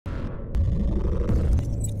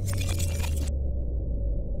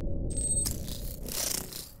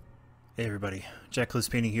Hey everybody, Jack Close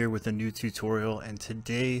Painting here with a new tutorial, and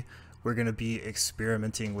today we're going to be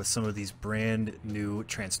experimenting with some of these brand new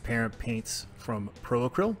transparent paints from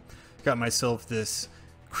Pro-Acryl. Got myself this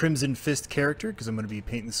Crimson Fist character because I'm going to be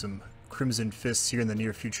painting some Crimson Fists here in the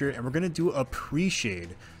near future, and we're going to do a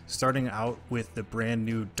pre-shade starting out with the brand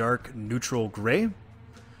new dark neutral gray,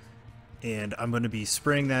 and I'm going to be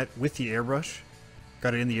spraying that with the airbrush.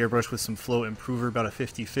 Got it in the airbrush with some flow improver, about a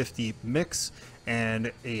 50-50 mix,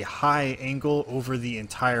 and a high angle over the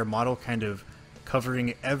entire model, kind of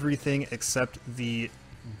covering everything except the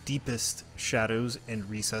deepest shadows and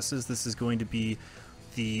recesses. This is going to be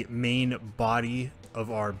the main body of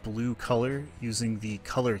our blue color using the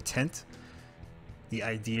color Tint. The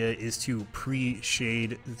idea is to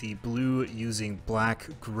pre-shade the blue using black,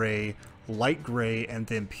 gray, light gray, and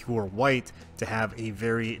then pure white to have a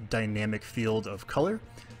very dynamic field of color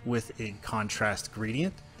with a contrast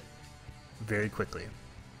gradient very quickly.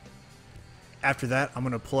 After that, I'm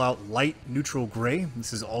going to pull out light neutral gray.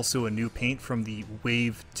 This is also a new paint from the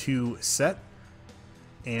Wave 2 set.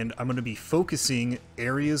 And I'm going to be focusing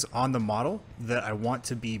areas on the model that I want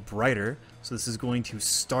to be brighter. So this is going to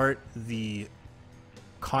start the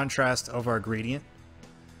contrast of our gradient.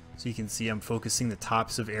 So you can see I'm focusing the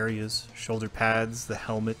tops of areas, shoulder pads, the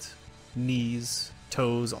helmet, knees,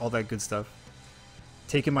 toes, all that good stuff.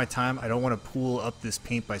 Taking my time. I don't want to pool up this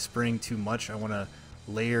paint by spraying too much. I want to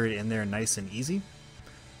layer it in there nice and easy.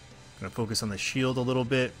 I'm going to focus on the shield a little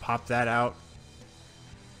bit, pop that out,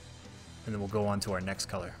 and then we'll go on to our next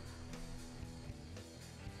color.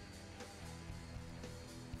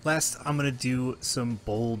 Last, I'm going to do some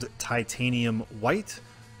bold titanium white.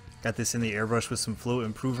 Got this in the airbrush with some flow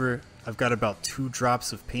improver. I've got about 2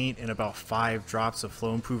 drops of paint and about 5 drops of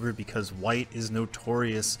flow improver because white is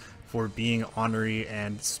notorious for being ornery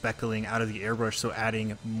and speckling out of the airbrush, so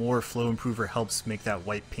adding more flow improver helps make that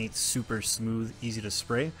white paint super smooth, easy to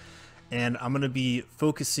spray. And I'm going to be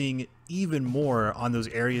focusing even more on those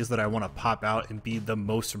areas that I want to pop out and be the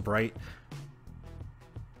most bright.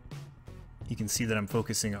 You can see that I'm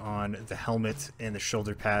focusing on the helmet and the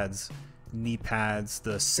shoulder pads, knee pads,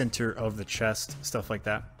 the center of the chest, stuff like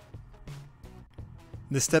that.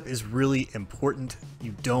 This step is really important.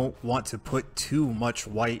 You don't want to put too much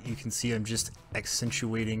white. You can see I'm just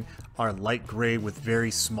accentuating our light gray with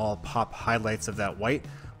very small pop highlights of that white.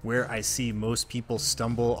 Where I see most people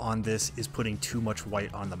stumble on this is putting too much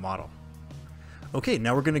white on the model. Okay,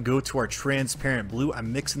 now we're going to go to our transparent blue.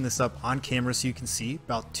 I'm mixing this up on camera so you can see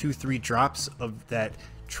about 2-3 drops of that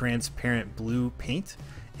transparent blue paint,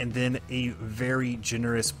 and then a very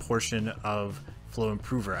generous portion of flow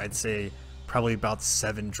improver. I'd say probably about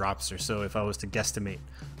 7 drops or so if I was to guesstimate.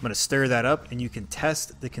 I'm going to stir that up, and you can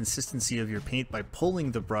test the consistency of your paint by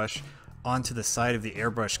pulling the brush onto the side of the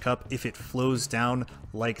airbrush cup. If it flows down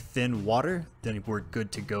like thin water, then we're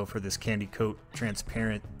good to go for this candy coat,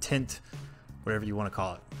 transparent tint, whatever you want to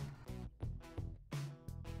call it. I'm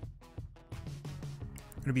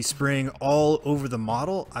going to be spraying all over the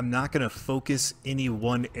model. I'm not going to focus any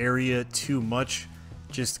one area too much,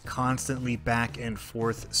 just constantly back and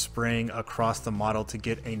forth spraying across the model to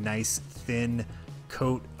get a nice thin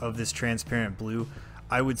coat of this transparent blue.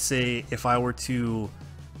 I would say if I were to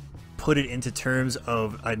put it into terms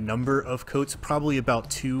of a number of coats, probably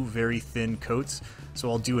about 2 very thin coats. So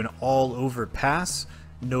I'll do an all over pass.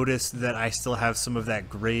 Notice that I still have some of that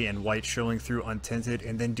gray and white showing through untinted,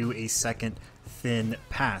 and then do a second thin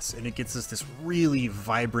pass, and it gets us this really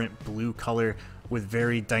vibrant blue color with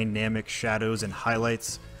very dynamic shadows and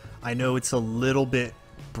highlights. I know it's a little bit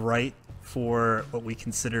bright for what we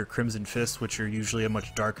consider Crimson Fist, which are usually a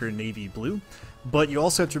much darker navy blue, but you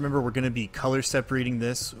also have to remember we're going to be color separating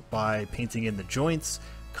this by painting in the joints,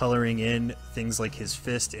 coloring in things like his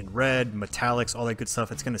fist in red, metallics, all that good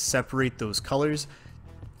stuff. It's going to separate those colors,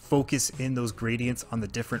 focus in those gradients on the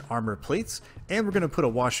different armor plates, and we're going to put a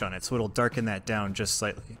wash on it so it'll darken that down just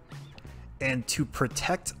slightly. And to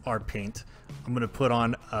protect our paint, I'm going to put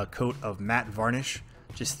on a coat of matte varnish,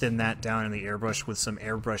 just thin that down in the airbrush with some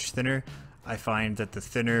airbrush thinner. I find that the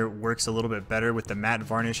thinner works a little bit better with the matte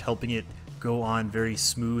varnish, helping it go on very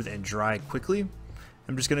smooth and dry quickly.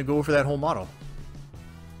 I'm just going to go over that whole model.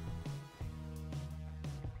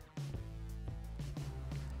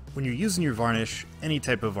 When you're using your varnish, any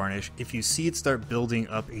type of varnish, if you see it start building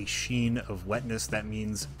up a sheen of wetness, that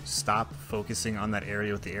means stop focusing on that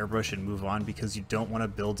area with the airbrush and move on, because you don't want to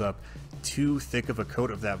build up too thick of a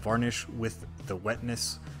coat of that varnish with the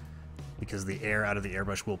wetness, because the air out of the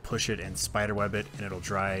airbrush will push it and spiderweb it, and it'll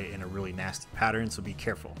dry in a really nasty pattern, so be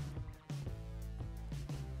careful.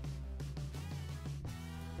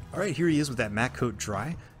 Alright, here he is with that matte coat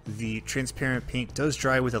dry. The transparent paint does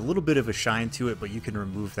dry with a little bit of a shine to it, but you can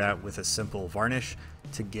remove that with a simple varnish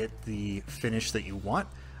to get the finish that you want.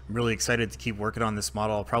 I'm really excited to keep working on this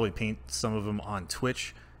model. I'll probably paint some of them on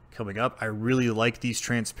Twitch coming up. I really like these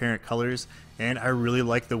transparent colors, and I really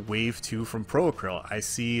like the Wave 2 from Pro-Acryl. I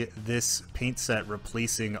see this paint set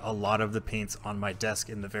replacing a lot of the paints on my desk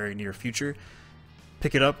in the very near future.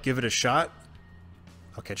 Pick it up, give it a shot.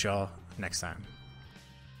 I'll catch y'all next time.